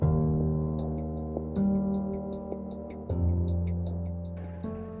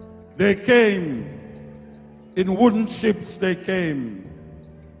They came in wooden ships, they came.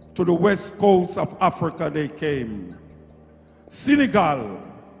 To the west coast of Africa, they came. Senegal,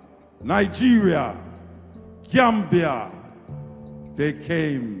 Nigeria, Gambia, they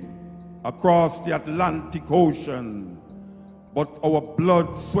came across the Atlantic Ocean. But our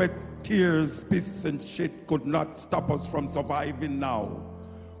blood, sweat, tears, piss and shit could not stop us from surviving now.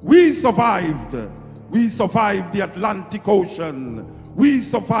 We survived. We survived the Atlantic Ocean. We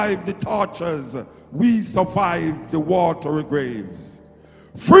survived the tortures. We survived the watery graves.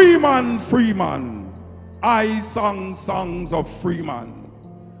 Freeman, Freeman, I sang songs of Freeman.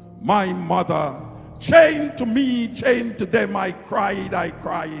 My mother, chained to me, chained to them, I cried, I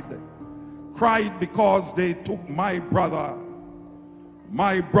cried. Cried because they took my brother.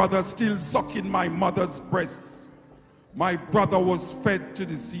 My brother still sucking my mother's breasts. My brother was fed to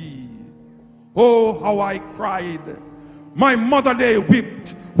the sea. Oh, how I cried. My mother they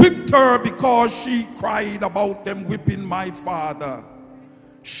whipped her because she cried about them whipping my father.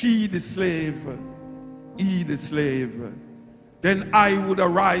 She the slave, he the slave. Then I would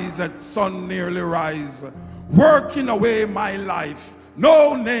arise at sun nearly rise, working away my life.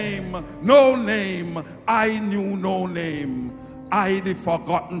 No name, I knew no name. I the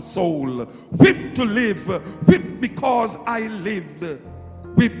forgotten soul, whipped to live, whipped because I lived,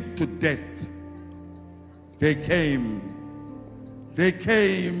 whipped to death. They came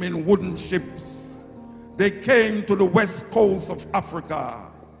in wooden ships. They came to the west coast of Africa.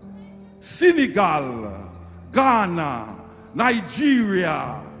 Senegal, Ghana,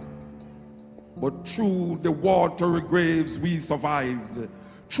 Nigeria. But through the watery graves we survived.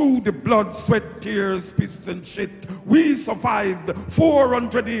 Through the blood, sweat, tears, piss and shit, we survived.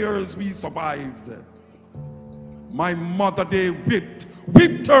 400 years we survived. My mother they whipped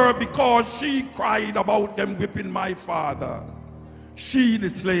her because she cried about them whipping my father. She the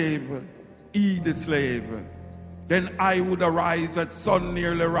slave, he the slave. Then I would arise at sun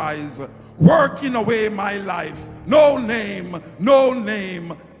nearly rise, working away my life. No name,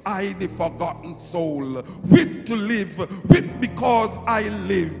 I the forgotten soul, whipped to live, whipped because I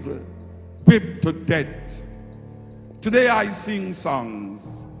lived, whipped to death. Today I sing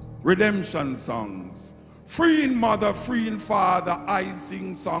songs, redemption songs. Freeing mother, freeing father, I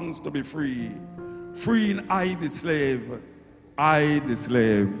sing songs to be free. Freeing I the slave, I the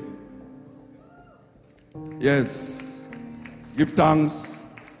slave. Yes, give thanks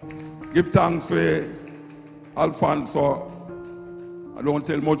for Alfonso. I don't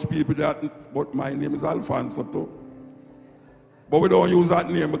tell much people that, but my name is Alfonso too. But we don't use that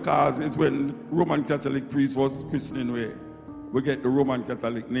name because it's when Roman Catholic priest was christening we get the Roman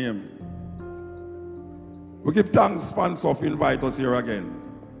Catholic name. We give thanks, Alfonso, for invite us here again.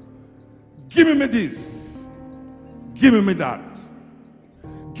 Give me this. Give me that.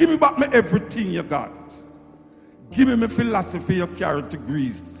 Give me back me everything you got. Give me my philosophy you carry to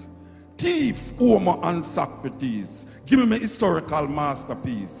Greece. Thief, Homer, and Socrates. Give me my historical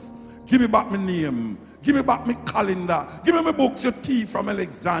masterpiece. Give me back my name. Give me back my calendar. Give me my books you thief from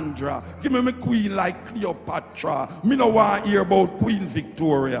Alexandria. Give me my queen like Cleopatra. Me no want hear about Queen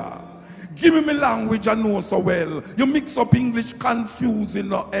Victoria. Give me my language I know so well. You mix up English confusing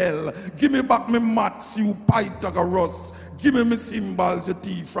no hell. Give me back my maths, you Pythagoras. Give me my symbols you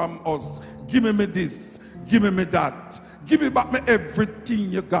thief from us. Give me this. Give me that. Give me back me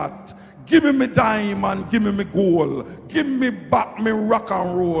everything you got. Give me diamond, give me gold. Give me back me rock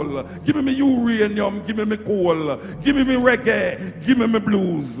and roll. Give me uranium, give me coal. Give me reggae, give me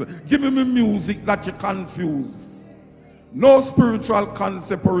blues. Give me music that you confuse. No spiritual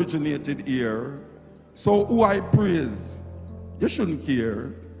concept originated here. So who I praise, you shouldn't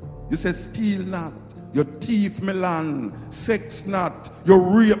care. You say steal not, you thief me land, sex not, you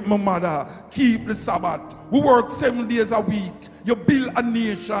rape my mother, keep the Sabbath. We work 7 days a week. You build a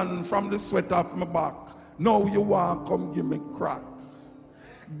nation from the sweat off my back. Now you want come give me crack.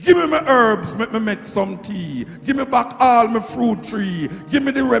 Give me my herbs, make me make some tea. Give me back all my fruit tree. Give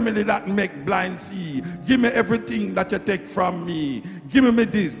me the remedy that make blind see. Give me everything that you take from me. Give me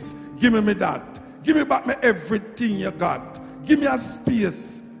this, give me that. Give me back me everything you got. Give me a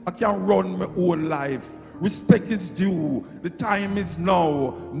space I can run my own life. Respect is due. The time is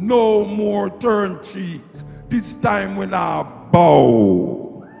now. No more turn cheek. This time when I bow.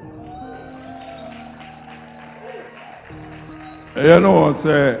 You know,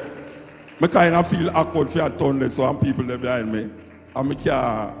 say, I kind of feel awkward for a turn so and people there behind me. And I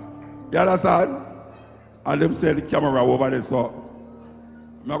can't, you understand? And them say the camera over there, so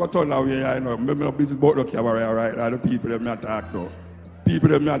I'm going to turn away, you know. I'm not busy about the camera, right? And the people that me attack now. People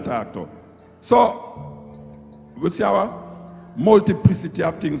that me attack now. So, we see how multiplicity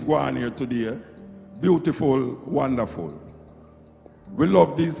of things going on here today. Beautiful, wonderful. We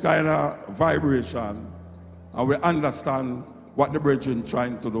love this kind of vibration, and we understand what the brethren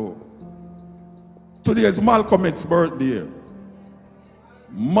trying to do. Today is Malcolm X's birthday.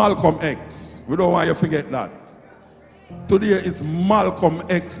 Malcolm X. We don't want you to forget that. Today is Malcolm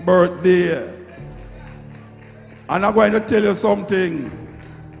X's birthday. And I'm going to tell you something.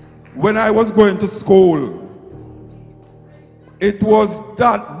 When I was going to school, it was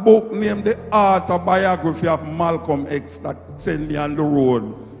that book named The Autobiography of Malcolm X that sent me on the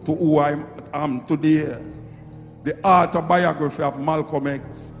road to who I am today. The Autobiography of Malcolm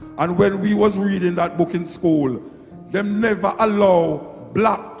X. And when we was reading that book in school, them never allow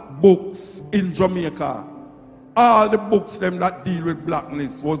black books in Jamaica. All the books them that deal with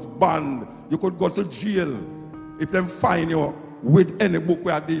blackness was banned. You could go to jail if them find you with any book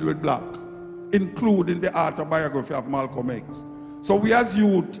where deal with black, including the Autobiography of Malcolm X. So we as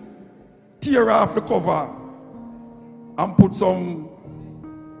youth tear off the cover and put some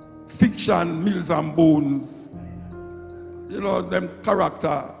fiction, Mills and Bones, you know, them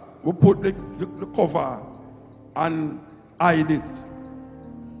character. We put the cover and hide it.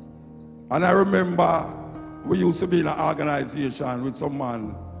 And I remember we used to be in an organization with some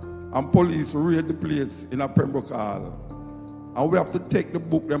man, and police raid the place in a Pembroke Hall. And we have to take the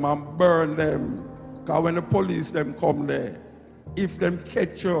book them and burn them. Because when the police them come there, if them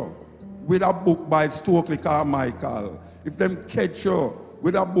catch you with a book by Stokely Carmichael, if them catch you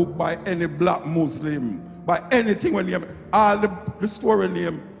with a book by any black Muslim, by anything when you all the story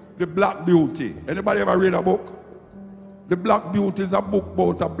name, The Black Beauty. Anybody ever read a book? The Black Beauty is a book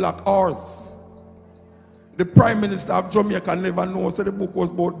about a black horse. The Prime Minister of Jamaica never knows that the book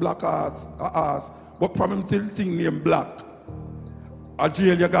was about black horse, but from him till thing named black. A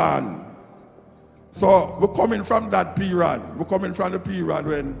jail you gone. So we're coming from that period. We're coming from the period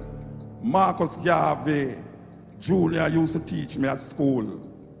when Marcus Garvey Jr. used to teach me at school.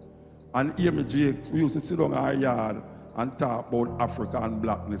 And Amy Jakes, we used to sit on our yard and talk about Africa and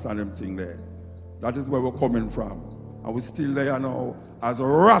blackness and them thing there. That is where we're coming from. And we're still there now as a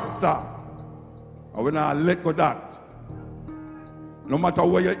Rasta. And we're not let go of that. No matter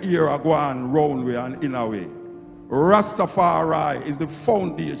where your ear are going, round way and inner way. Rastafari is the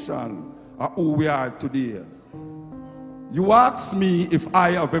foundation of who we are today. You ask me if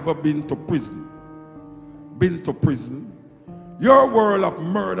I have ever been to prison. Been to prison. Your world of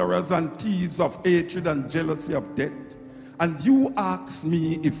murderers and thieves, of hatred and jealousy of death. And you ask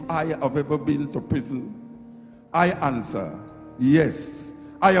me if I have ever been to prison. I answer, yes.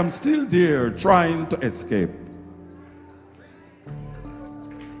 I am still there trying to escape.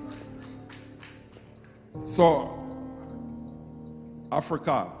 So,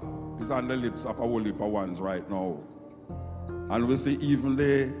 Africa is on the lips of a whole heap of ones right now. And we see even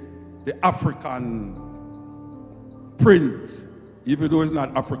the African print, even though it's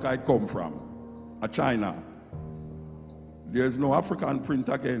not Africa it come from, China. There's no African print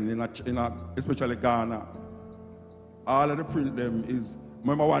again, especially Ghana. All of the print them is,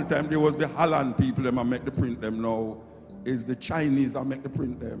 remember one time there was the Holland people them make the print them, now is the Chinese that make the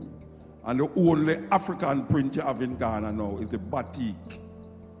print them. And the only African print you have in Ghana now is the batik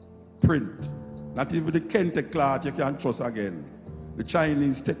print. Not even the Kente cloth you can trust again. The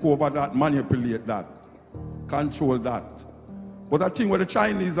Chinese take over that, manipulate that, control that. But I think what the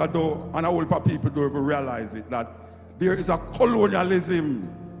Chinese are doing, and a whole lot of people don't even realize it, that there is a colonialism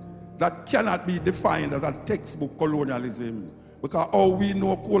that cannot be defined as a textbook colonialism. Because all we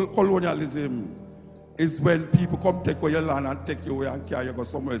know colonialism is when people come take away your land and take you away and carry you go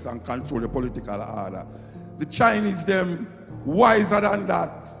somewhere else and control the political order. The Chinese, them wiser than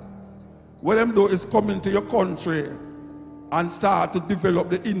that. What them do is come into your country and start to develop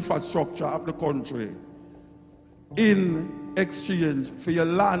the infrastructure of the country in exchange for your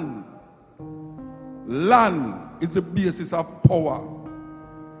land. Land is the basis of power.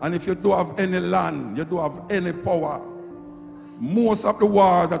 And if you don't have any land, you don't have any power. Most of the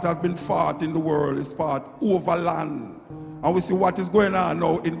wars that has been fought in the world is fought over land. And we see what is going on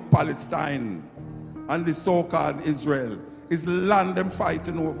now in Palestine and the so-called Israel. Is land them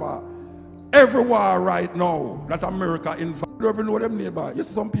fighting over. Every war right now that America involved. You don't even know them neighbor. You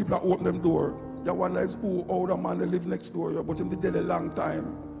see some people that open them door. You wonder is who, how the man they live next door, but him they dead a long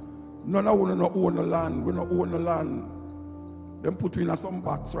time. None of them don't own the land. We don't own the land. Them put you in some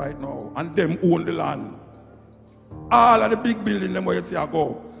box right now, and them own the land. All of the big buildings them where you see I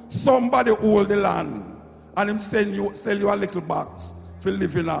go. Somebody hold the land, and him sell you a little box for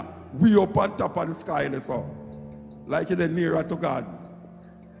living way up on top of the sky. So, like you're nearer to God.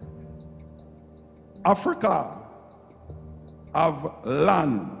 Africa of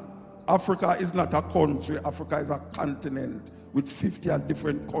land. Africa is not a country. Africa is a continent with 50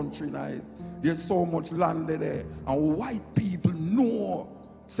 different countries in it. There's so much land there. And white people know,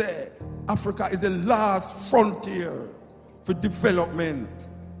 say, Africa is the last frontier for development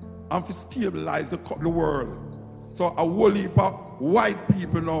and for stabilize the world. So a whole heap of white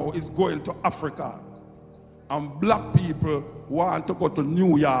people now is going to Africa. And black people want to go to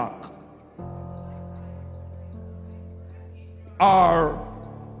New York. Or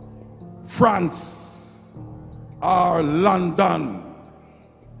France. Or London.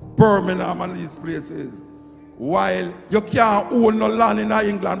 Birmingham and these places. While you can't own no land in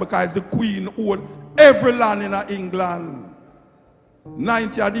England because the Queen owns every land in England.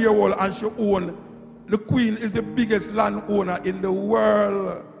 90-year-old and she owns. The Queen is the biggest landowner in the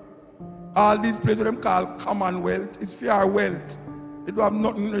world. All these places them call Commonwealth. It's fair wealth. It don't have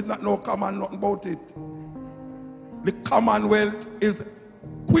nothing, there's not no common, nothing about it. The Commonwealth is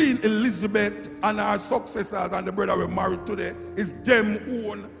Queen Elizabeth and her successors and the brother we married today. Is them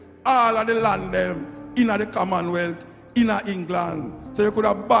own all of the land them in the Commonwealth, in England. So you could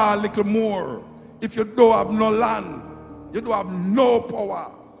have bought a little more. If you don't have no land, you don't have no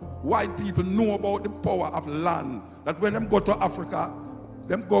power. White people know about the power of land. That when them go to Africa,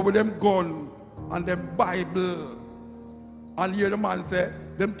 them go with them gun and them Bible. And hear the man say,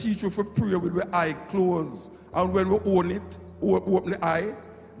 them teach you for prayer with the eye closed. And when we own it, open the eye,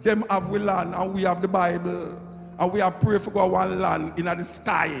 them have we land and we have the Bible. And we have pray for God one land in the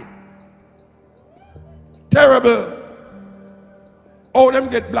sky. Terrible. How them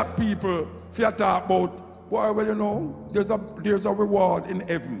get black people if you talk about, boy, well, you know, there's a reward in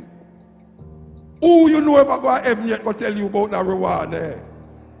heaven. Who you know if I go to heaven yet go tell you about that reward there?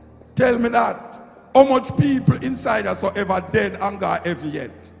 Tell me that. How much people inside us are ever dead and got heaven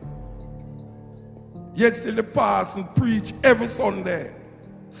yet? Yet still the pastor preach every Sunday.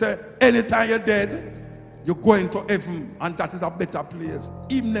 Say, anytime you're dead, you're going to heaven and that is a better place.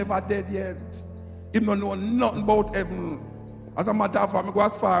 Him never dead yet. Him don't know nothing about heaven. As a matter of fact, I go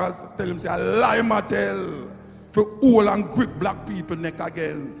as far as tell him, say, I lie my tell for all and grip black people neck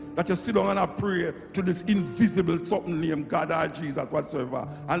again. That you sit down and pray to this invisible something named God or Jesus whatsoever.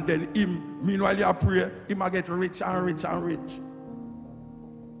 And then him, meanwhile you pray, he might get rich and rich and rich.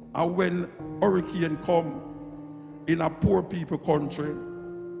 And when hurricane come in a poor people country,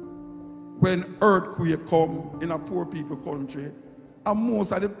 when earthquake come in a poor people country, and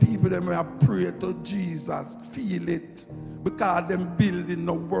most of the people them have pray to Jesus, feel it. Because them building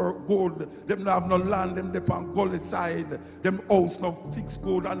no work good, them no have no land, them depend gully side, them house no fix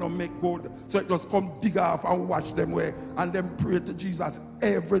good and no make good. So it just come dig off and wash them way. And them pray to Jesus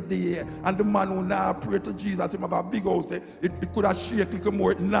every day. And the man who now pray to Jesus, him have a big house, it could have shake a little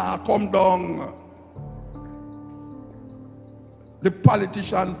more, it now come down. The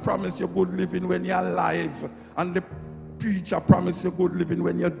politician promise you good living when you're alive, and the preacher promise you good living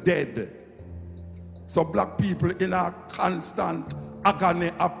when you're dead. So black people in a constant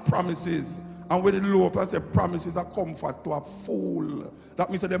agony of promises. And when the Lord say promises are comfort to a fool. That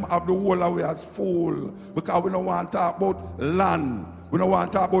means that them have the whole away as fool. Because we don't want to talk about land. We don't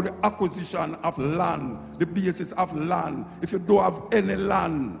want to talk about the acquisition of land. The basis of land. If you don't have any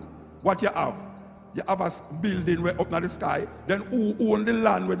land, what you have? You have a building way up in the sky. Then who own the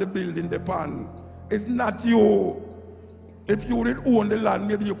land where the building depend? It's not you. If you didn't own the land,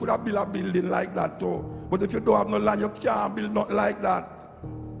 maybe you could have built a building like that too. But if you don't have no land, you can't build nothing like that.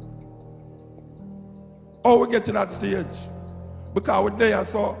 How we get to that stage? Because we're there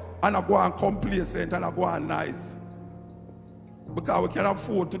so, and I go on complacent and I go on nice. Because we can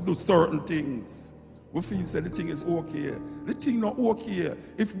afford to do certain things. We feel that the thing is okay. The thing not okay.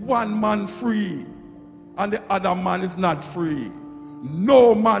 If one man free and the other man is not free,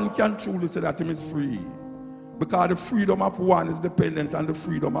 no man can truly say that him is free. Because the freedom of one is dependent on the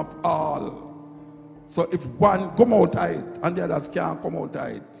freedom of all. So if one come out of it and the others can't come out of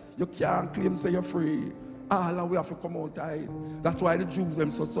it, you can't claim say you're free. All of we have to come out of it. That's why the Jews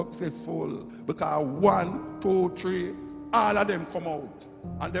are so successful. Because 1, 2, 3, all of them come out.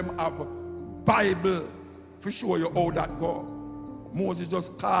 And them have Bible for show you how that go. Moses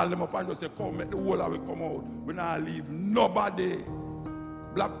just call them up and just say, come, make the whole of it come out. We not leave nobody.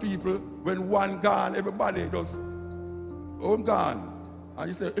 Black people, when one gone, everybody just, oh, I'm gone. And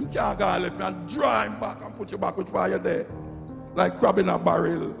you say, him can't go and let me and draw him back and put you back with fire there. Like crab in a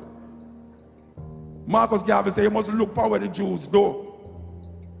barrel. Marcus Garvey said, you must look for where the Jews do.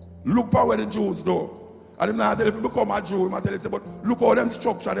 Look for where the Jews do. And him not tell if you become a Jew, he might tell you, say, but look how them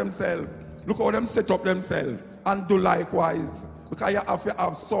structure themselves. Look how them set up themselves. And do likewise. Because you have to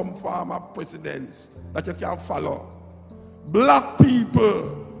have some form of precedence that you can follow. Black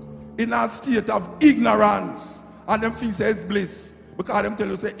people in a state of ignorance, and them feel say it's bliss, because them tell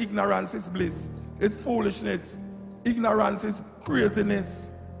you say ignorance is bliss. It's foolishness. Ignorance is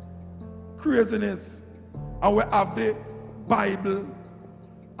craziness. Craziness. And we have the Bible,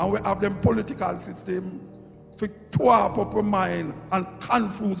 and we have them political system to twap up our mind and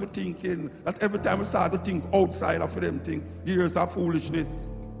confuse the thinking, that every time we start to think outside of them think, here's a foolishness.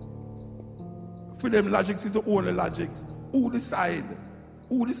 For them, logics is the only logics. Who decide?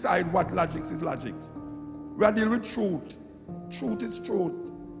 Who decide what logics is logics? We are dealing with truth. Truth is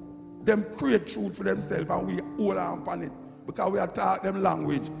truth. Them create truth for themselves and we hold on upon it. Because we are talk them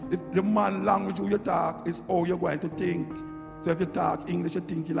language. If the man language who you talk is how you're going to think. So if you talk English, you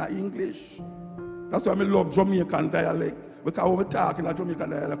think in English. That's why I love Jamaican dialect. Because when we talk in a Jamaican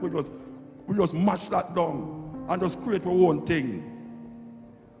dialect, we just mash that down and just create our own thing.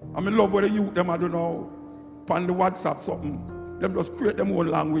 I love what the youth them I don't know, on the WhatsApp something. Them just create them own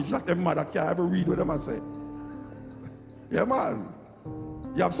language that them mother can't ever read what them I say. Yeah, man.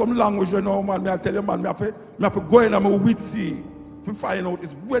 You have some language, you know, man. I tell you, man, I have to go in and my witsy to find out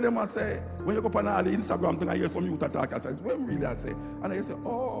is where them I say. When you go up on all the Instagram thing, I hear some youth attack, I say, it's when really I say. And I say,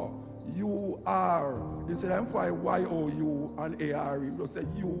 oh, you are. Instead of Y-O-U and A-R-E, you just say,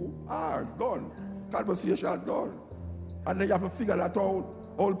 you are. Done. Conversation done. And then you have to figure that out.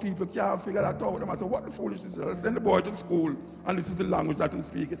 Old people can't figure that out. They might say, what the foolishness is? I send the boy to school, and this is the language that I'm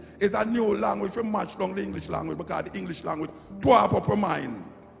speaking. It's a new language to match down the English language, because the English language twap up your mind,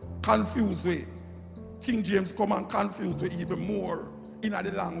 confuse it. King James come and confuse it even more in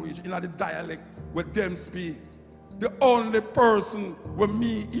the language, in the dialect where them speak. The only person when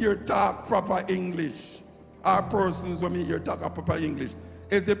me hear talk proper English, are persons when me hear talk proper English,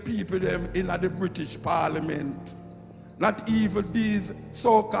 is the people them in the British Parliament. Not even these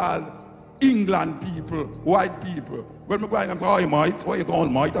so-called England people, white people. When we go and say, oh, mate, where you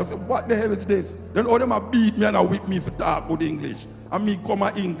going, mate? I say, what the hell is this? Then all them beat me and whip me for talk good English. And me come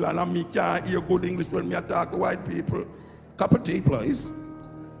to England and me can't hear good English when me talk to white people. Cup of tea, please.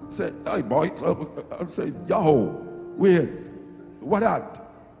 Say, hey, mate. I say, yo, wait, what that?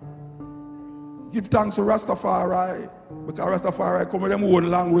 Give thanks to Rastafari, because Rastafari come with them own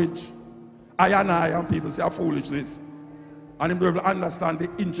language. I and people say foolishness. And they will understand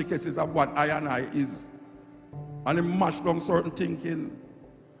the intricacies of what I and I is. And they mash down certain thinking.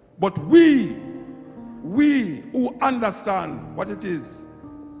 But we who understand what it is,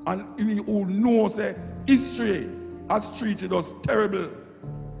 and we who know that history has treated us terrible,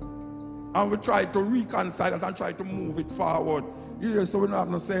 and we try to reconcile it and try to move it forward. You hear so we don't have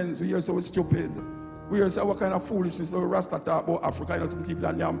no sense, we hear so we're stupid. We hear so what kind of foolishness, so Rasta talk about Africa, you know, some people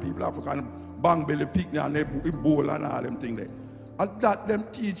and young people, African bang belly picnic and they bowl and all them things there. And that them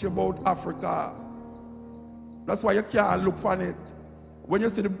teach about Africa. That's why you can't look on it. When you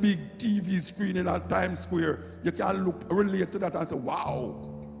see the big TV screen in Times Square, you can't look relate to that and say, wow.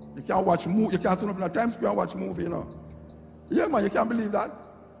 You can't watch movie, you can't stand up in a Times Square and watch movie, you know. Yeah, man, you can't believe that.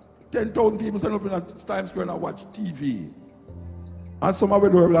 10,000 people stand up in a Times Square and watch TV. And some of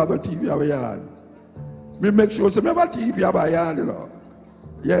them will have a TV over yard. We make sure some have a TV over yard, you know.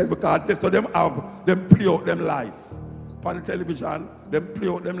 Yes, because so them play out them life. On the television, them play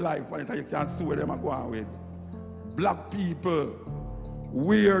out them life, and you can't see where them are going with. Black people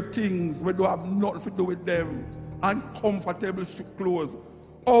wear things we don't have nothing to do with them. Uncomfortable clothes.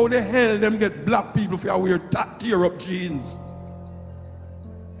 How the hell them get black people if you wear tear up jeans?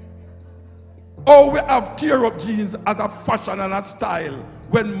 Oh, we have tear up jeans as a fashion and a style.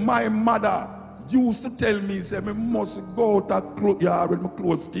 When my mother used to tell me, say, I must go to the clothes yard with my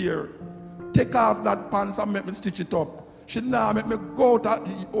clothes tear. Take off that pants and make me stitch it up. She now make me go out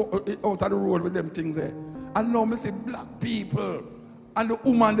of the road with them things there. And now I say black people, and the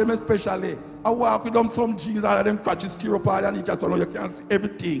woman them especially, I walk with them some jeans and them crutches tear up and you just know you can't see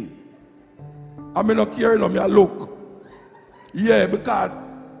everything. I mean not care, me I look. Yeah, because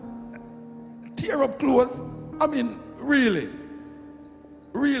tear up clothes, I mean, really.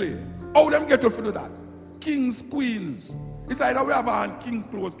 How them get to do that? Kings, queens. It's either we have on king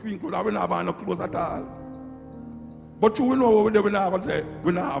clothes, queen clothes, or we don't have on no clothes at all. But you know we don't have say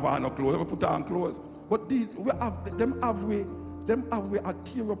we don't have on no clothes, we put on clothes. But these we have them have we a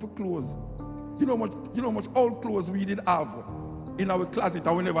tear up clothes. You know much old clothes we did have in our closet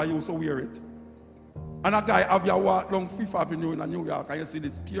and we never used to wear it. And a guy have you walk down Fifth Avenue in New York and you see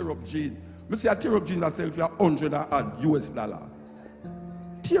this tear up jeans. I see a tear up jeans that sell for $100 US.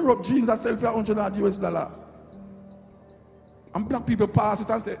 Tear up jeans that sell for $100 US. And black people pass it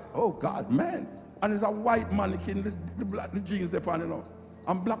and say, oh God, man. And there's a white mannequin, the jeans they're on, you know.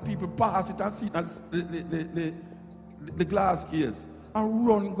 And black people pass it and see it and the glass case and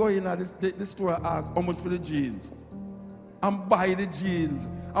run, go in at the store and ask how much for the jeans. And buy the jeans.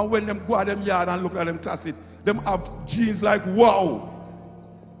 And when them go at them yard and look at them closet, them have jeans like wow.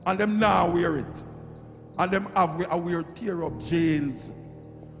 And them now wear it. And them have wear tear up jeans.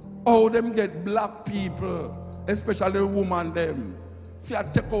 Oh, them get black people, especially the woman them. If you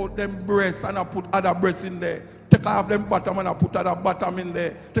take out them breasts and I put other breasts in there. Take off them bottom and I put other bottom in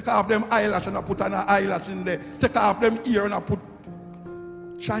there. Take off them eyelash and I put another eyelash in there. Take off them ear and I put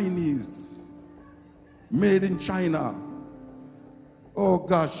Chinese. Made in China. Oh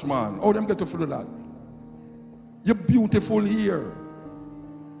gosh, man. Oh, them get to feel that. You're beautiful here.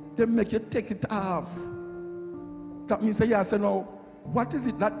 They make you take it off. That means, yes, no. What is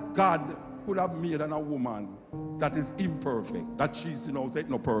it that God could have made in a woman that is imperfect? That she's, say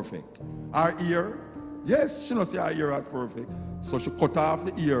not perfect. Her ear, yes, she don't say her ear is perfect. So she cut off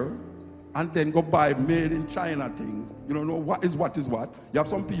the ear and then go buy made in China things. You don't know what is what. You have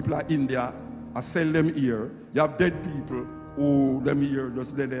some people in India I sell them ear. You have dead people who them ear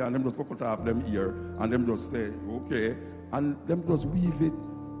just lay there and them just go cut off them ear and them just say, okay. And them just weave it.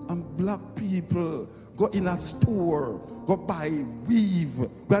 And black people go in a store, go buy, weave,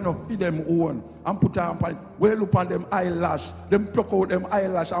 we are not feed them own, and put on, well look on them eyelash, them pluck out them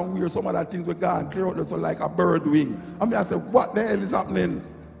eyelash and wear some other things we go and clear out them so like a bird wing. And I say, what the hell is happening?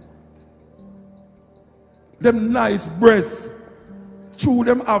 Them nice breasts, true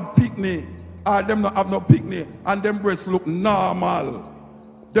them have picnic, or them not have no picnic, and them breasts look normal.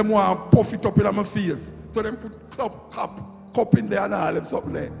 Them want to puff it up in my face. So them put cup in there and all them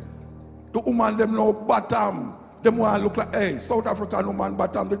something there. The woman them no bottom. Them want to look like, hey, South African woman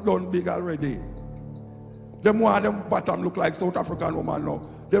bottom, they done big already. Them want them bottom look like South African woman now.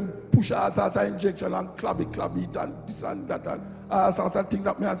 Them push all sort of injection and club it and this and that and all sort of thing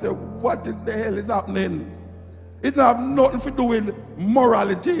that me and say, what is the hell is happening? It don't have nothing to do with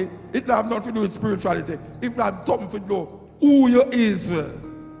morality. It don't have nothing to do with spirituality. It don't have something to do who you is.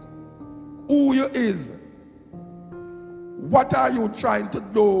 Who you is. What are you trying to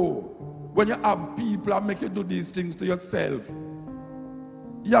do when you have people that make you do these things to yourself?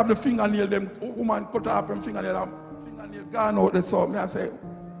 You have the fingernail, them woman cut off them fingernail gone out the so me I say,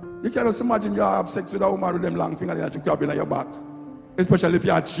 you can just imagine you have sex with a woman with them long fingernail and she grab in your back. Especially if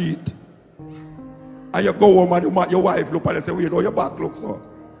you are cheat. And you go home and your wife look at you and say, wait, how your back looks so.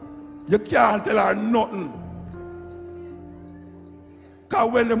 You can't tell her nothing.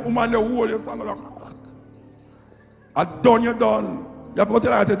 Because when them woman they hold you, like, I done, you done. You have to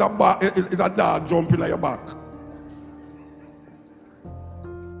tell her it's a dog jumping on your back.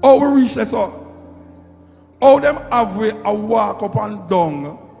 Oh, we reach this up. Oh, them have we a walk up and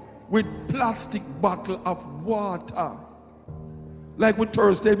down with plastic bottle of water. Like we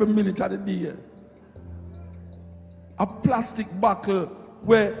Thursday every minute of the day. A plastic bottle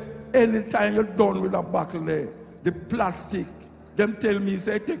where anytime you're done with a bottle there, the plastic, them tell me,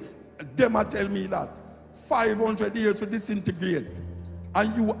 say, them tell me that 500 years to disintegrate.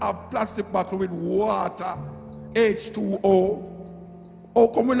 And you have plastic bottle with water, H2O. Oh,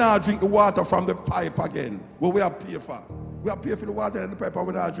 come we now drink the water from the pipe again. Well, we are pay for. We are pay for the water in the pipe and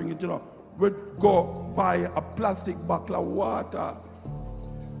we not drink it, We go buy a plastic bottle of water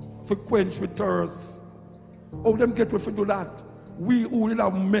for quench with thirst. Oh, them get to do that. We who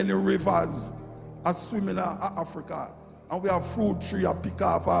have many rivers are swimming in Africa. And we have fruit tree and pick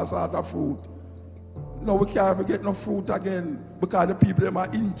off all sort of fruit. No, we can't ever get no fruit again because the people them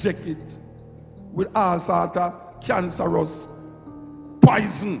are injected with all sort of cancerous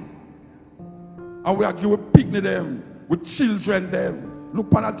poison. And we are giving picnic them, with children them.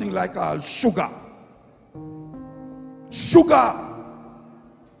 Look on a thing like sugar. Sugar,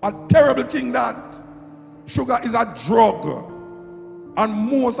 a terrible thing that. Sugar is a drug. And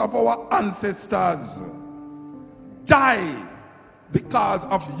most of our ancestors died because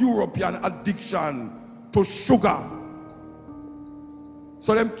of European addiction to sugar.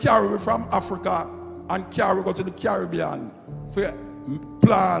 So them carry from Africa and carry go to the Caribbean for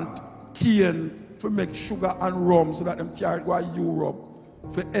plant cane for make sugar and rum so that them carry go to Europe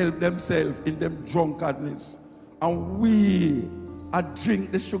for help themselves in them drunkenness. And we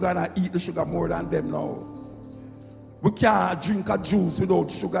drink the sugar and eat the sugar more than them now. We can't drink a juice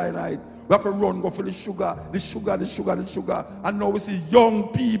without sugar in it. We have to run, go for the sugar. And now we see young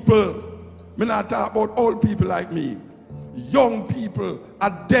people. Me not talk about old people like me. Young people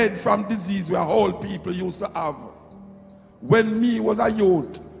are dead from disease where old people used to have. When me was a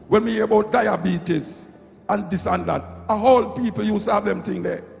youth, when we hear about diabetes and this and that, old people used to have them thing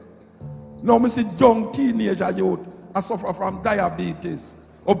there. Now we see young teenager youth are suffer from diabetes,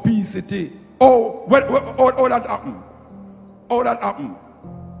 obesity. Oh, that happened. How that happen?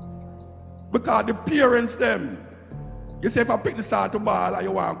 Because the parents them, you say if I pick the start to ball and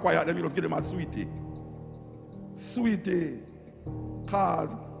you want quiet, then you just give them a sweetie. Sweetie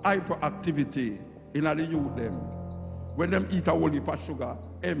cause hyperactivity in the youth them. When them eat a whole heap of sugar,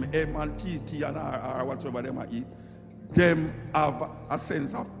 M and TT and R whatever them eat, them have a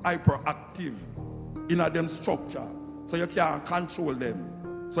sense of hyperactive in them structure. So you can't control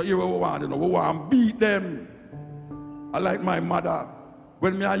them. So here we want, we want to beat them. I like my mother,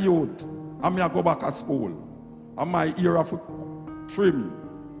 when me a youth, and me a go back to school, and my ear of trim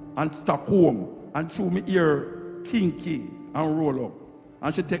and comb and chew me ear kinky and roll up.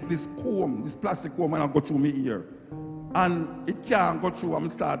 And she take this comb, this plastic comb, and I go through my ear. And it can't go through, and I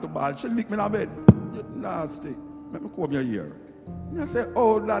start to ball. She lick me in the bed. You nasty. Let me comb your ear. I say,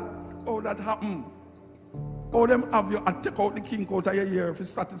 oh that happened. Oh, them have you, I take out the kink out of your ear to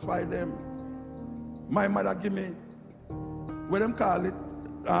satisfy them. My mother give me, what them call it,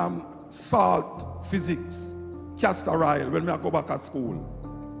 salt physics, castor oil, when I go back to school.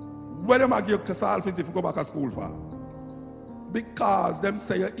 What them I give salt physics to go back to school for? Because them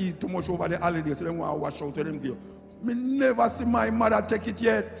say you eat too much over the holidays, so them want to wash out to them give. Me never see my mother take it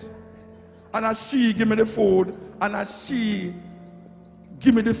yet. And as she give me the food, and as she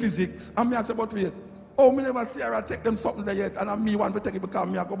give me the physics, and me I say, but wait, oh, me never see her take them something there yet, and I me want to take it because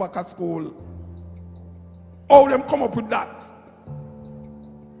me I go back to school. Oh, them come up with that.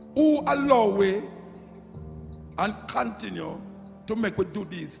 Who allow we and continue to make we do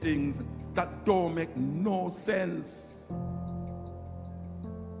these things that don't make no sense?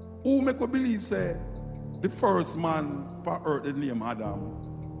 Who make we believe, say, the first man on earth is named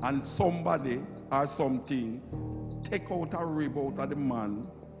Adam, and somebody or something take out a rib out of the man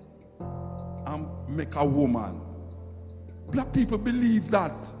and make a woman? Black people believe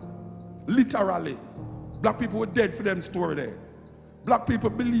that. Literally. Black people were dead for them story there. Black people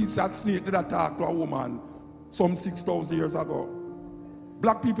believe that snake did attack to a woman some 6,000 years ago.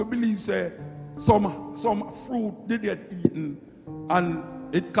 Black people believe that some fruit did get eaten and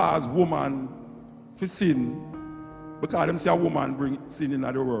it caused woman to sin because them say a woman bring sin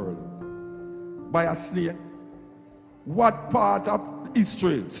into the world. By a snake. What part of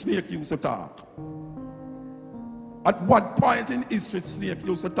history snake used to talk? At what point in history snake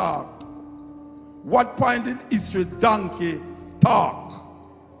used to talk? What point in history donkey talk?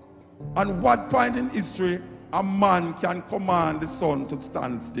 And what point in history a man can command the sun to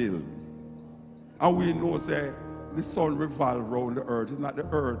stand still? And we know, say, the sun revolves around the earth. It's not the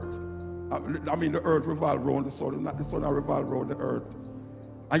earth. I mean, the earth revolves around the sun. It's not the sun that revolves around the earth.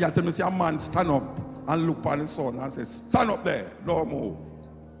 And you tell me, say, a man stand up and look on the sun and say, stand up there, don't move.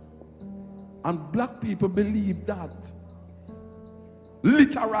 And black people believe that.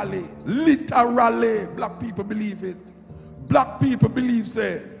 Literally, black people believe it. Black people believe,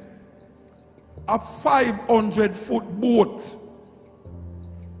 say, a 500-foot boat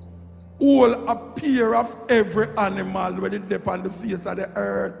will appear of every animal when it dip on the face of the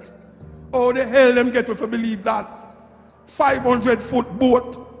earth. Oh, the hell them get to believe that? 500-foot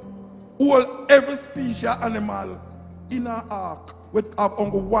boat will every species of animal in an ark with have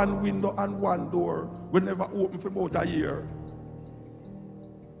only one window and one door will never open for about a year.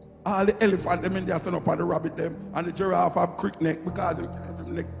 All the elephant them in there stand up on the rabbit them, and the giraffe have crick neck because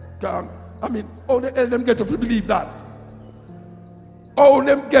them neck down. I mean, how the hell them get to believe that? How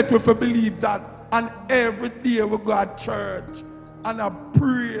them to believe that? And every day we go to church and I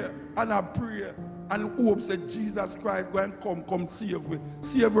pray and hope that Jesus Christ go and come save me.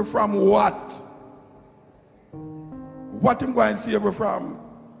 Save me from what? What am going to save me from?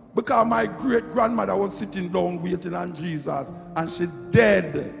 Because my great-grandmother was sitting down waiting on Jesus and she's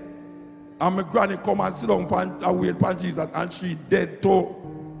dead. And my granny come and sit down and wait for Jesus and she dead too.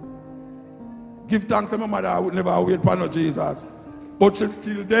 Give thanks to my mother, I would never wait for no Jesus. But she's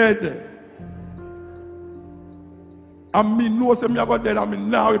still dead. And me know say me I got dead and me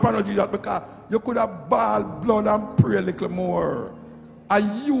now wait for no Jesus because you could have bawled blood and pray a little more.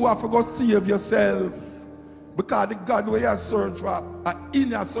 And you have to go save yourself. Because the God where you search for,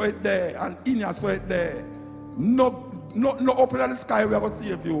 in your saw it there, and in your saw it there. No open at the sky where I will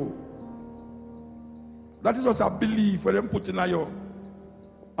save you. That is just a belief where them put in you.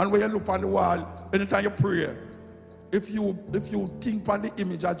 And when you look on the wall, anytime you pray, if you think on the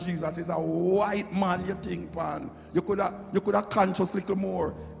image of Jesus, it's a white man you think on. You could have conscious little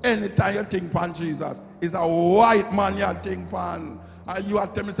more. Anytime you think on Jesus, it's a white man you think on. And you are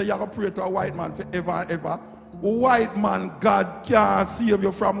telling me say you have to pray to a white man forever and ever. White man, God can't save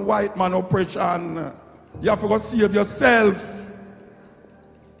you from white man oppression. You have to go save yourself.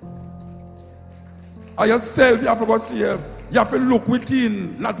 And yourself you have to go save. You have to look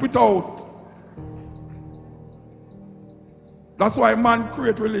within, not without. That's why man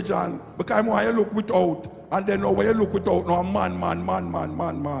create religion, because when you look without, and then when you look without, no man.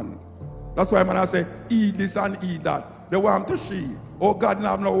 That's why man I say, eat this and eat that. They want to she. Oh, God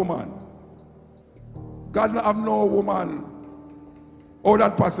not have no woman. God not have no woman. How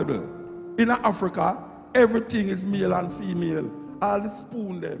that possible? In Africa, everything is male and female. All the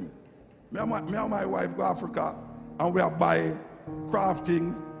spoon them. Me and my wife go to Africa, and we buy craft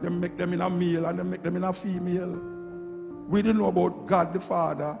things. They make them in a male and they make them in a female. We didn't know about God the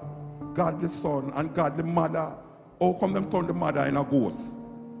Father, God the Son, and God the Mother. How come them turn the mother in a ghost?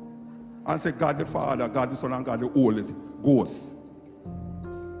 And say God the Father, God the Son, and God the Holy Ghost.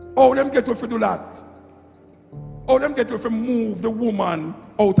 How them get to do that? How them get to move the woman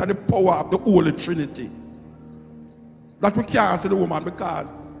out of the power of the Holy Trinity? That we can't see the woman because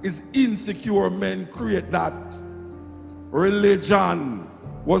it's insecure men create that. Religion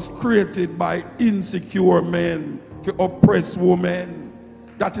was created by insecure men to oppress women.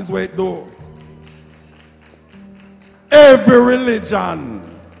 That is what it do. Every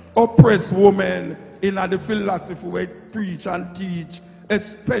religion oppress women in the philosophy where it preach and teach,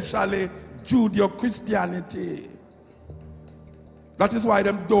 especially Judeo-Christianity. That is why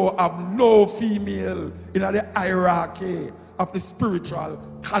them don't have no female in the hierarchy of the spiritual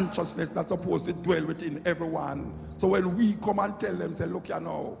consciousness that's supposed to dwell within everyone. So when we come and tell them, say, look, you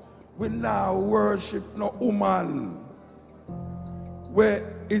know, we now worship no woman.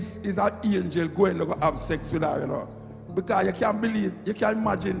 Where is an angel going to go have sex with her, you know? Because you can't believe, you can't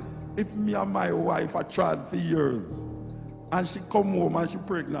imagine if me and my wife are tried for years and she come home and she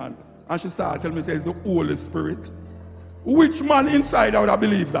pregnant and she start telling me, say, it's the Holy Spirit. Which man inside I would have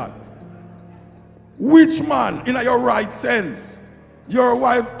believed that? Which man in your right sense? Your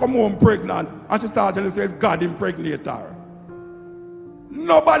wife come home pregnant and she start telling you, says God impregnate her.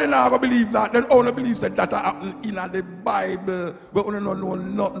 Nobody now gonna believe that. Then only believes that happened in the Bible. We don't know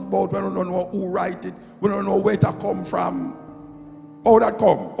nothing about. We don't know who write it. We don't know where it come from. How that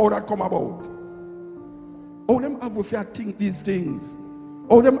come about. How them have if you think these things?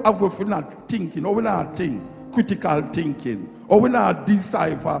 How them have if you not thinking? How we not think? Critical thinking. How we not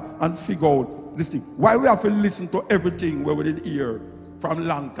decipher and figure out this thing? Why we have to listen to everything where we did hear from a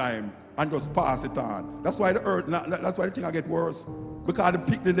long time and just pass it on? That's why the earth. That's why the thing I get worse. Because they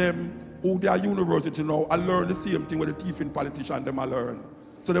pick them who they are university now and learn the same thing with the thieving politician them I learn.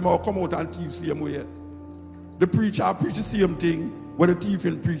 So they all come out and thief same way. The preacher preach the same thing when the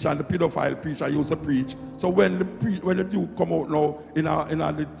thieving preacher and the pedophile preacher used to preach. So when the dude come out now in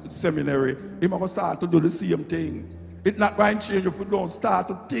the seminary, he must start to do the same thing. It's not going to change if we don't start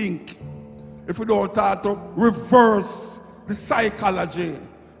to think. If we don't start to reverse the psychology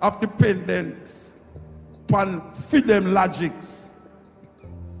of dependence upon feed them logics.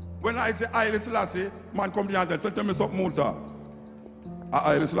 When I say Haile Selassie, man come to me and tell me something more.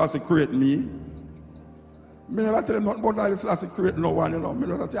 Haile Selassie create me. I never tell him nothing about Haile Selassie create no one, you know. I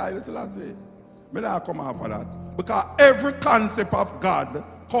don't tell Haile Selassie. I never come after that. Because every concept of God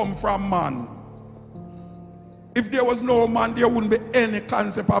come from man. If there was no man, there wouldn't be any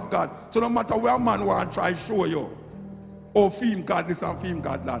concept of God. So no matter where man want to try to show you, oh, film God this and film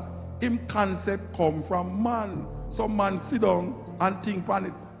God that, him concept come from man. So man sit down and think on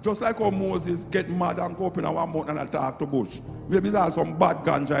it. Just like how Moses get mad and go up in one mountain and attack the bush. Maybe there's some bad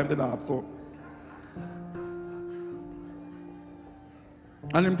ganja in the lab. So.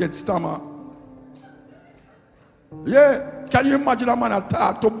 And him get stammer. Yeah, can you imagine a man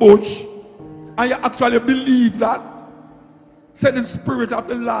attack the bush and you actually believe that? Say the spirit of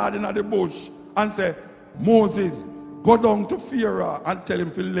the Lord in the bush and say, Moses, go down to Pharaoh and tell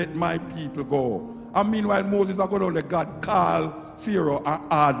him to let my people go. And meanwhile, Moses are going down to God, call Pharaoh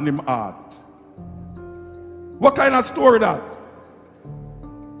and harden him heart. What kind of story that?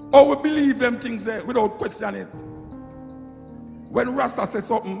 Oh, we believe them things there without questioning it. When Rasta says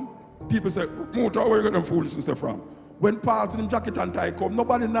something, people say, Mota, where you get them foolishness from? When Paul to him jacket and tie come,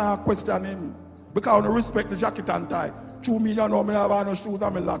 nobody now question him. Because I respect the jacket and tie. 2 million now, I have no shoes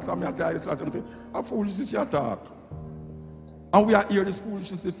and my locks and I say, how foolishness you talk? And we are here this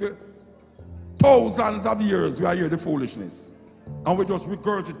foolishness for thousands of years. We are here the foolishness. And we just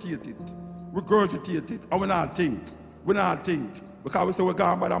regurgitate it, and we not think. Because we say we're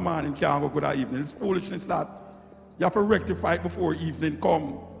gone by the morning, can't go good that evening. It's foolishness that. You have to rectify it before evening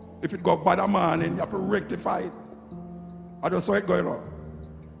come. If it go by the morning, you have to rectify it. I just saw it going on.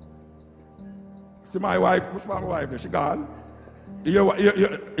 See my wife, which my wife, she gone. You're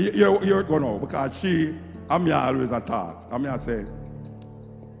going on because she and me always attack. And me I say,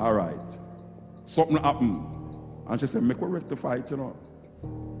 all right, something happened. And she said, make we rectify it, you know.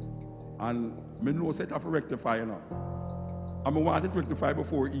 And me know set have to rectify, you know. And I want it rectify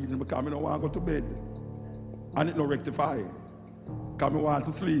before evening because I don't want to go to bed. And it no rectify. Because I want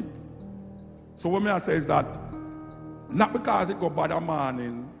to sleep. So what I say is that, not because it go bad in the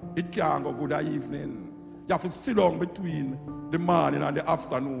morning, it can't go good at evening. You have to sit down between the morning and the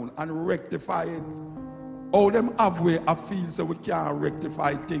afternoon and rectify it. All them have way I feel so we can't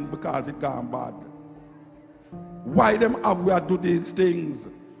rectify things because it gone bad. Why them have way do these things?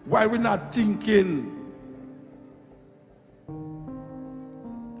 Why we not thinking?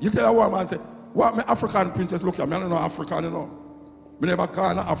 You tell a woman, say, what my African princess look at me? I don't know African, you know. Me never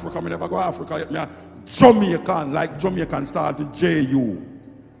call Africa, me never go to Africa yet. Me a Jamaican, like Jamaican start with J-U.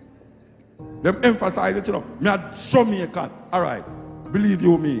 Them emphasize it, you know. Me a Jamaican. All right, believe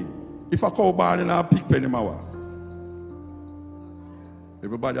you me. If a cow born in a pig pen,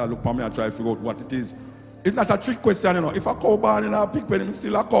 everybody I look for me and try to figure out what it is. It's not a trick question, you know. If a cow born in a pig pen, it's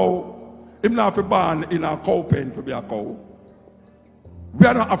still a cow. Him not be born in a cow pen to be a cow. We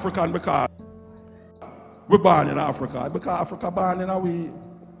are not African because we're born in Africa. Because Africa born in a way.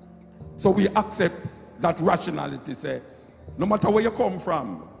 So we accept that rationality, say, no matter where you come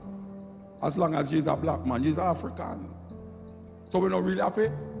from, as long as you're a black man, you're African. So we don't really have to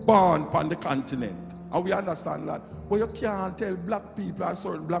born on the continent. And we understand that. But you can't tell black people or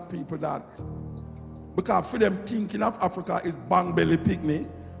certain black people that. Because for them thinking of Africa is bang belly picnic,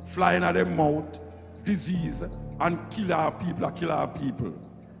 flying at their mouth, disease, and kill our people.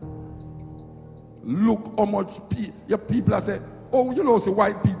 Look how much your people are saying, oh, you know, say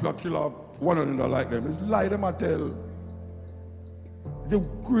white people are kill one another like them. It's lie them I tell. The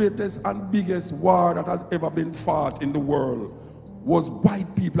greatest and biggest war that has ever been fought in the world was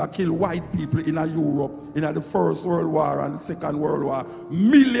white people that killed white people in Europe in the First World War and the Second World War.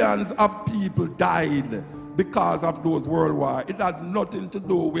 Millions of people died because of those world wars. It had nothing to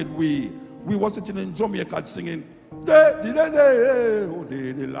do with we. We were sitting in Jamaica singing, the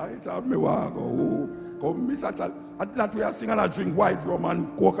light of me wago. Come, Miss Atal. And that we are singing and drink white rum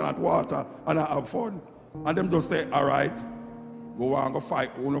and coconut water and I have fun. And them just say, all right, go on, go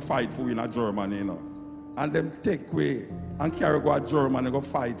fight. We want to fight for you in Germany, you know. And them take away and carry go to Germany and go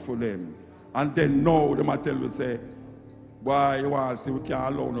fight for them. And then now them tell you say, why you want to see we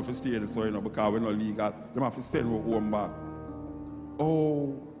can't allow them to stay there, so you know, because we're not legal. Them have to send you home back.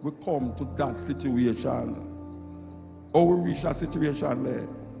 Oh, we come to that situation. Oh, we reach that situation there.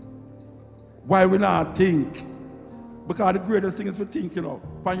 Why we not think? Because the greatest thing is to think, you know,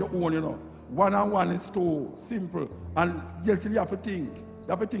 on your own, you know. One-on-one is too simple. And yes, you have to think. You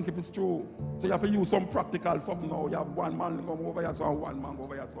have to think if it's true. So you have to use some practical something now. You have one man come over here, so and one man go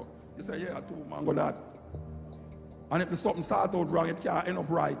over here, so. You say, yeah, two man go that. And if something starts out wrong, it can't end up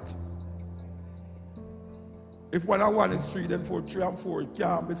right. If 1 and 1 is 3, then 4, 3 and 4, it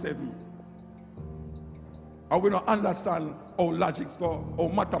can't be 7. And we don't understand how logics go, how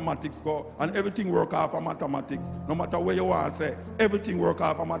mathematics go, and everything work off of mathematics. No matter where you want to say, everything work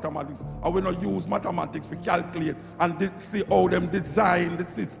off of mathematics. And we don't use mathematics to calculate and see how them design the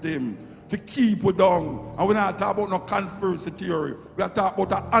system to keep it down. And we're not talking about no conspiracy theory. We are talking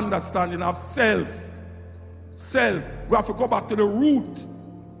about the understanding of self. Self. We have to go back to the root.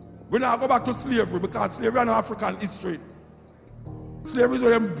 We not go back to slavery because slavery is not African history. Slavery is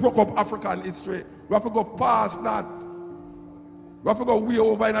where they broke up African history. We have to go past that. We have to go way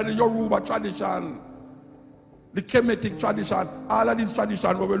over in the Yoruba tradition, the Kemetic tradition, all of these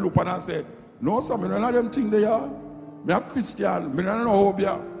traditions where we look and say, no, sir, I don't know them things they are. I'm a Christian, I don't know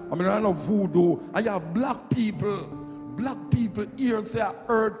Hobia, I don't know voodoo. And you have black people here say an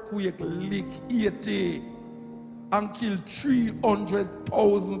earthquake lick Haiti and kill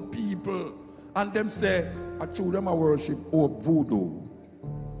 300,000 people. And them say, I told them I worship voodoo.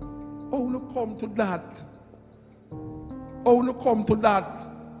 Oh, no come to that. Oh, no come to that.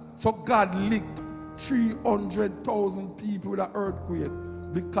 So God licked 300,000 people with an earthquake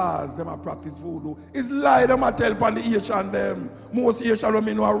because them have practiced voodoo. It's lie them I tell upon the Asian them. Most Asian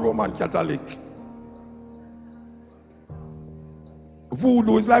women are Roman Catholic.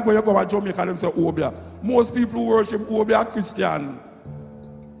 Voodoo is like when you go to Jamaica and say Obia. Most people who worship Obia are Christian.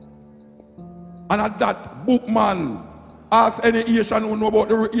 And at that, Bookman, ask any Asian who know about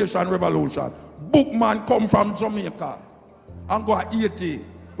the Asian Revolution. Bookman come from Jamaica and go to Haiti,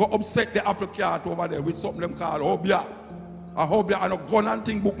 go upset the apple cart over there with something them called Hobia. A Hobia and a gun and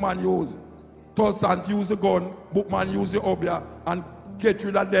thing Bookman use. Toussaint use the gun, Bookman use the Hobia and get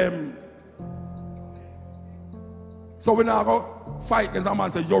rid of them. So we now go fight against a man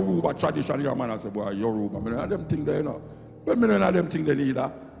say Yoruba tradition. Your man say, boy, Yoruba. I don't have them thing there, you know. But I don't have them thing there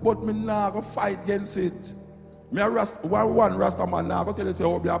either. But me now go fight against it. Me a one Rasta man now, I tell you say,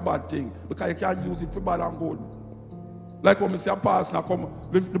 oh, be a bad thing. Because you can't use it for bad and good. Like when I see a pastor come,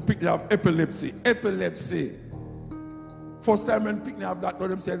 the picnic have epilepsy. Epilepsy. First time when picnic have that,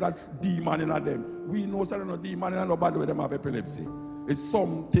 them say that's demon in them. We know that no demon in nobody when them have epilepsy. It's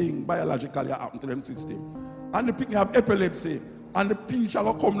something biologically happen to them system. And the picnic have epilepsy. And the preacher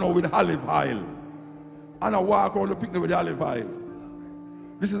will come now with olive oil. And I walk around the picnic with the olive oil.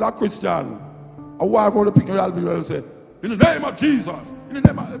 This is a Christian. I walk around the picnic with the olive oil and say, in the name of Jesus. In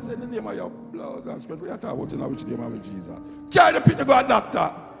the name of your blood and sweat. We are talking about which name of Jesus. Carry the picnic God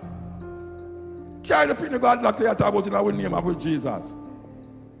doctor. Carry the picnic God doctor. You are talking about in the name of Jesus.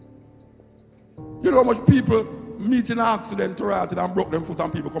 You know how much people meet in an accident and broke them foot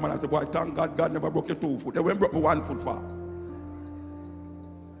and people come and say, boy, thank God, God never broke your 2 foot. They went broke me 1 foot far.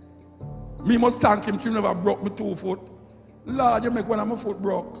 Me must thank him, he never broke me 2 foot. Lord, you make one of my foot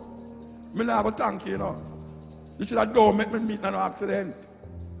broke. Me never thank you, you know. You should have done make me meet in an accident.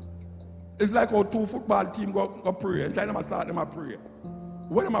 It's like how 2 football team go pray. And time them start them a pray.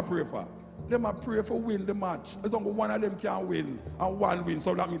 What am I pray for? Them a pray for win the match. As long as one of them can win and one win,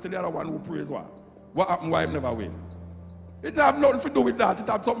 so that means the other one who prays what? What happened why him never win? It don't have nothing to do with that. It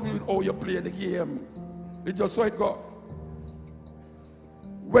has something to do with how you play the game. It just so it go.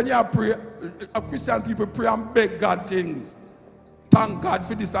 When you pray, Christian people pray and beg God things. Thank God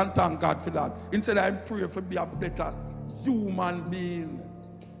for this and thank God for that. Instead I pray for be a better human being.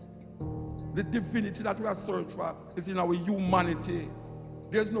 The divinity that we are searching for is in our humanity.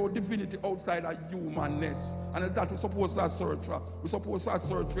 There's no divinity outside of humanness. And that we're supposed to search for. We're supposed to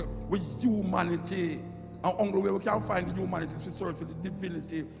search for with humanity. And only way we can find the humanity is to search for the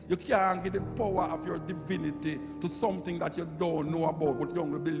divinity. You can't get the power of your divinity to something that you don't know about, but you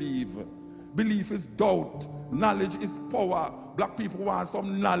only believe. Belief is doubt. Knowledge is power. Black people want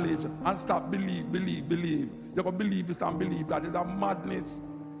some knowledge and stop believe. You're going to believe this and believe that. It's a madness.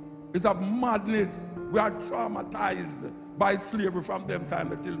 It's a madness. We are traumatized by slavery from them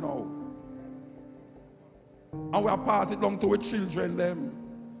time until now. And we are passing it down to our children them.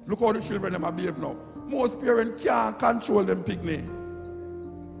 Look how the children them are behave now. Most parents can't control them picnic.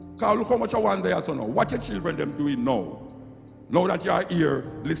 Because look how much I want there so now. What your children them doing now? Now that you are here,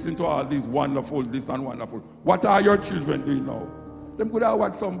 listening to all these wonderful, this and wonderful. What are your children doing now? Them could have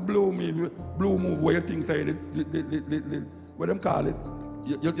watched some blue movie where you think say, what them call it?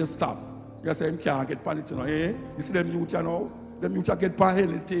 You stop. You say, you can't get panic, you know. Eh? You see them youth, you know? Them youth get panic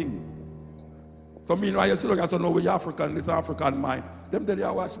anything. So meanwhile, you see, look, so know with your African, this African mind. Them they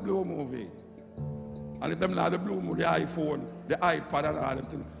watch blue movie. And if them now the blue movie, the iPhone, the iPad and all them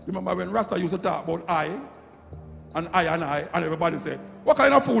things. Remember when Rasta used to talk about I, and everybody say, what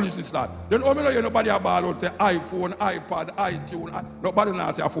kind of foolishness is that? Then how many nobody about would say iPhone, iPad, iTunes, nobody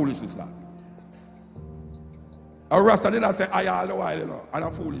now say a foolishness that. A Rasta did not say I all the while, you know, and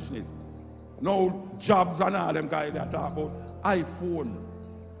a foolishness. No jobs and all them guys that talk about iPhone.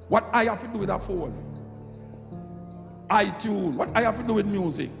 What I have to do with a phone? iTunes. What I have to do with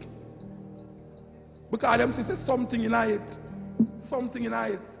music? Because them say something in it. Something in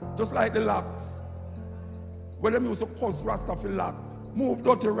it. Just like the locks. When them used to cause Rasta for lock. Move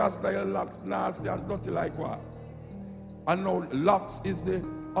dirty Rasta, your locks nasty and dirty like what? And now locks is the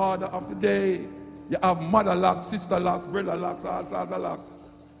order of the day. You have mother locks, sister locks, brother locks, all sorts of locks.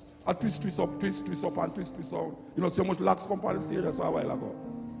 A twist up, and twist out. You know, so much locks come on the stage just a while ago.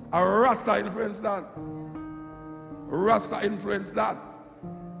 A Rasta influence that. Rasta influence that.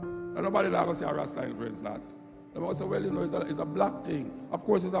 And nobody there going to say a Rasta influence that. They will say, well, you know, it's a black thing. Of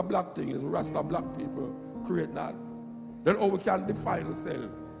course, it's a black thing. It's Rasta black people create that. Then we can define ourselves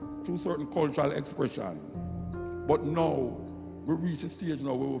through certain cultural expression. But now, we reach a stage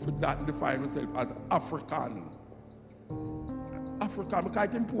now where we define ourselves as African. African, because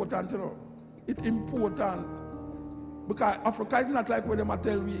it's important, you know. It's important. Because Africa is not like what they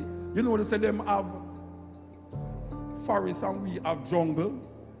tell me. You know, they say them have forest and we have jungle.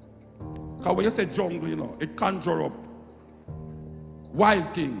 Because when you say jungle, you know, it conjure up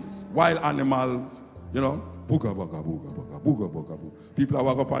wild things, wild animals, you know. Booga, booga, booga, booga, booga, booga, booga. People are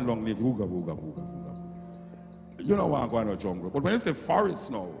walk up and down, booga, booga, booga, booga. You don't want to go in a jungle. But when you say forest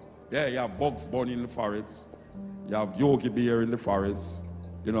now, yeah, you have bugs born in the forest. You have Yogi Bear in the forest,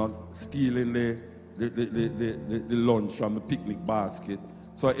 you know, stealing the lunch from the picnic basket.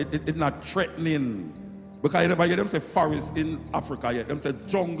 So it's not threatening. Because you never hear them say forest in Africa yet. Them say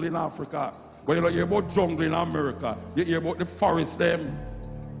jungle in Africa. But you don't hear about jungle in America. You hear about the forest them.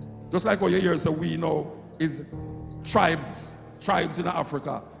 Just like what you hear say we know is tribes tribes in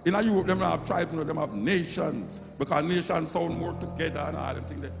Africa. In Europe, them don't have tribes, them have nations. Because nations sound more together and all them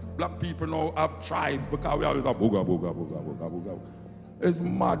things. Black people now have tribes because we always have booga, booga, booga, booga, booga. It's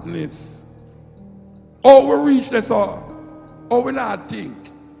madness. Oh, we reach this all. Oh, we not think.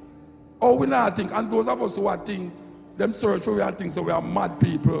 Oh, we not think. And those of us who are think, them search for we are think, so we are mad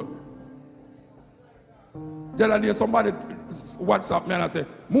people. The other day somebody WhatsApp me and I say,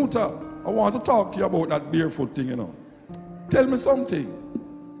 Muta, I want to talk to you about that barefoot thing, you know. Tell me something.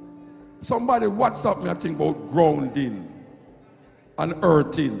 Somebody WhatsApp me a thing about grounding and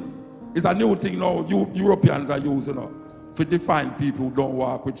earthing. It's a new thing now Europeans are using, you know, to define people who don't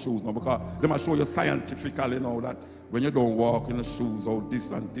walk with shoes now, because they must show you scientifically, you know, that when you don't walk in the shoes, or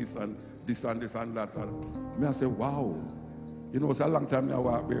this and this and this and this and that. And me I say, wow. You know, it's a long time I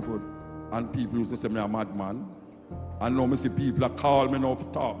walk barefoot. And people used to say me a madman. And now I see people that call me now to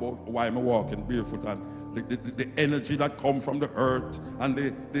talk about why I'm walking barefoot and the energy that comes from the earth and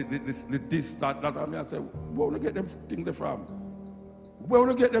the this, that. And I say, where will you get them things from? Where will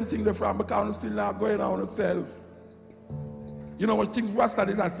you get them things from? Because I'm still not going on itself. You know what things Rasta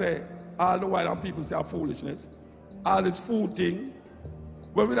did I say? All the while and people say a foolishness. All this food thing.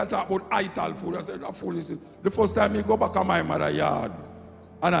 When we talk about ital food, I said, that foolishness. The first time I go back to my mother's yard,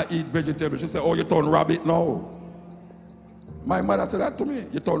 and I eat vegetables. She said, oh, you turn rabbit now. My mother said that to me.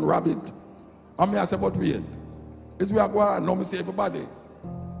 You turn rabbit. And me, I said, but wait. It's where I go on. Now me see everybody.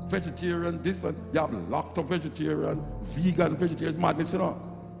 Vegetarian, this and you have locked of vegetarian, vegan vegetarian. It's madness, you know.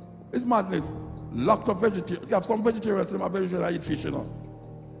 It's madness. Locked of vegetarian. You have some vegetarians that are vegetarian that eat fish, you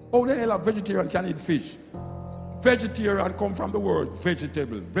know. How the hell a vegetarian can eat fish? Vegetarian come from the word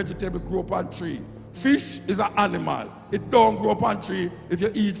vegetable. Vegetable grow up on tree. Fish is an animal. It don't grow up on tree. If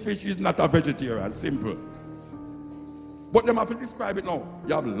you eat fish, it's not a vegetarian. Simple. But them have to describe it now.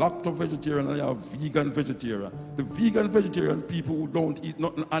 You have lacto vegetarian and you have vegan vegetarian. The vegan vegetarian, people who don't eat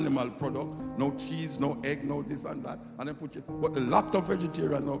nothing animal product, no cheese, no egg, no this and that. And then put it. But the lacto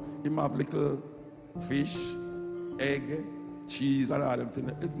vegetarian now, him have little fish, egg, cheese and all them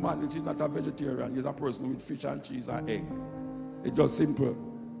things. It's man, he's not a vegetarian. He's a person who eats fish and cheese and egg. It's just simple.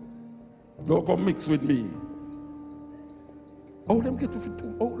 Don't come mix with me. Oh, them get to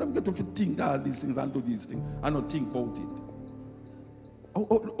think all these things and do these things and not think about it.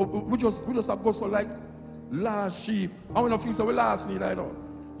 We just have got so like last sheep. I want to feel so we last need, I know.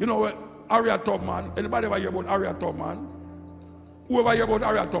 You know what? Harriet Tubman. Anybody ever hear about Harriet Tubman? Whoever hear about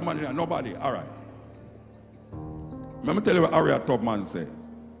Harriet Tubman here? Nobody. All right. Let me tell you what Harriet Tubman said.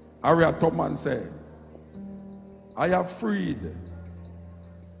 Harriet Tubman said, I have freed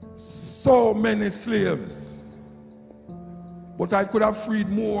so many slaves, but I could have freed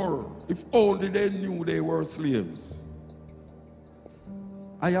more if only they knew they were slaves.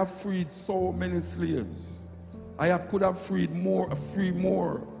 I have freed so many slaves. Could have freed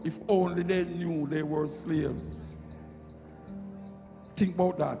more if only they knew they were slaves. Think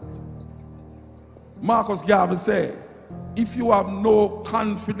about that. Marcus Garvey said, if you have no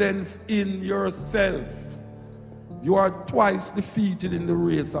confidence in yourself, you are twice defeated in the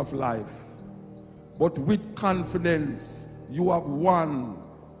race of life. But with confidence, you have won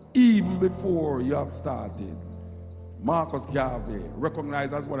even before you have started. Marcus Garvey,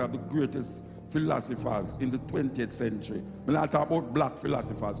 recognized as one of the greatest philosophers in the 20th century. When I talk about black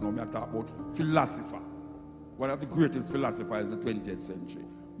philosophers, no, I talk about philosopher. One of the greatest philosophers in the 20th century.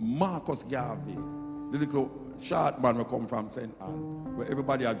 Marcus Garvey, the little short man will come from St. Anne, where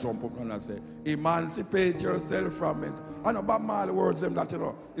everybody will jump up and say, emancipate yourself from it. And about my words, them that, you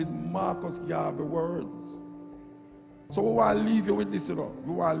know, is Marcus Garvey words. So we want to leave you with this, you know.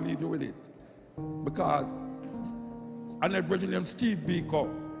 We want to leave you with it. Because, and a brother named Steve Biko.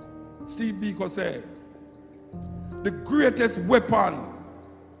 Steve Biko said, the greatest weapon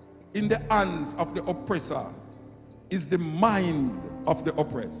in the hands of the oppressor is the mind of the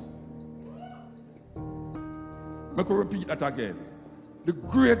oppressed. I can repeat that again. The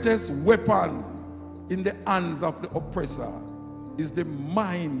greatest weapon in the hands of the oppressor is the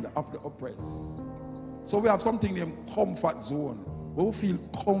mind of the oppressed. So we have something named comfort zone, where we feel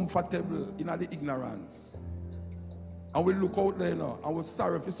comfortable in the ignorance. And we look out there now, and we're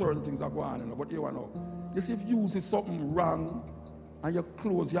sorry for certain things are going on, you know, but you know. You see, if you see something wrong, and you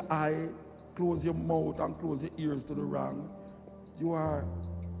close your eye, close your mouth, and close your ears to the wrong, you are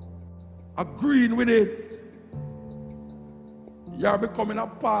agreeing with it. You are becoming a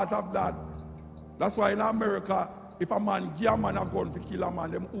part of that. That's why in America, if a man give a man a gun to kill a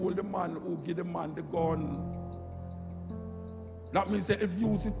man, them hold the man who give the man the gun. That means that if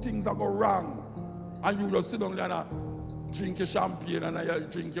you see things that go wrong, and you just sit down there and drink your champagne and you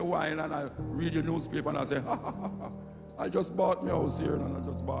drink your wine and read your newspaper and I say, ha ha ha ha. I just bought my house here and I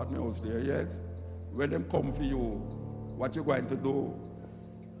just bought my house there, yet. When them come for you, what you going to do?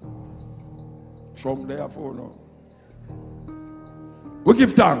 Trump there for now. We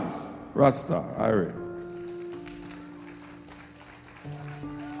give thanks, Rasta, Irie.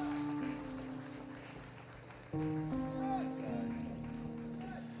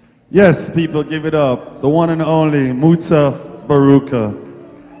 Yes, people, give it up. The one and only Muta Baruka.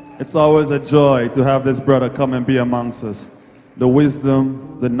 It's always a joy to have this brother come and be amongst us. The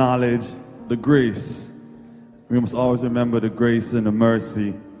wisdom, the knowledge, the grace. We must always remember the grace and the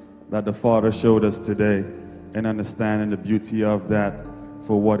mercy that the Father showed us today and understanding the beauty of that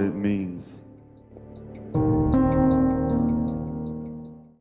for what it means.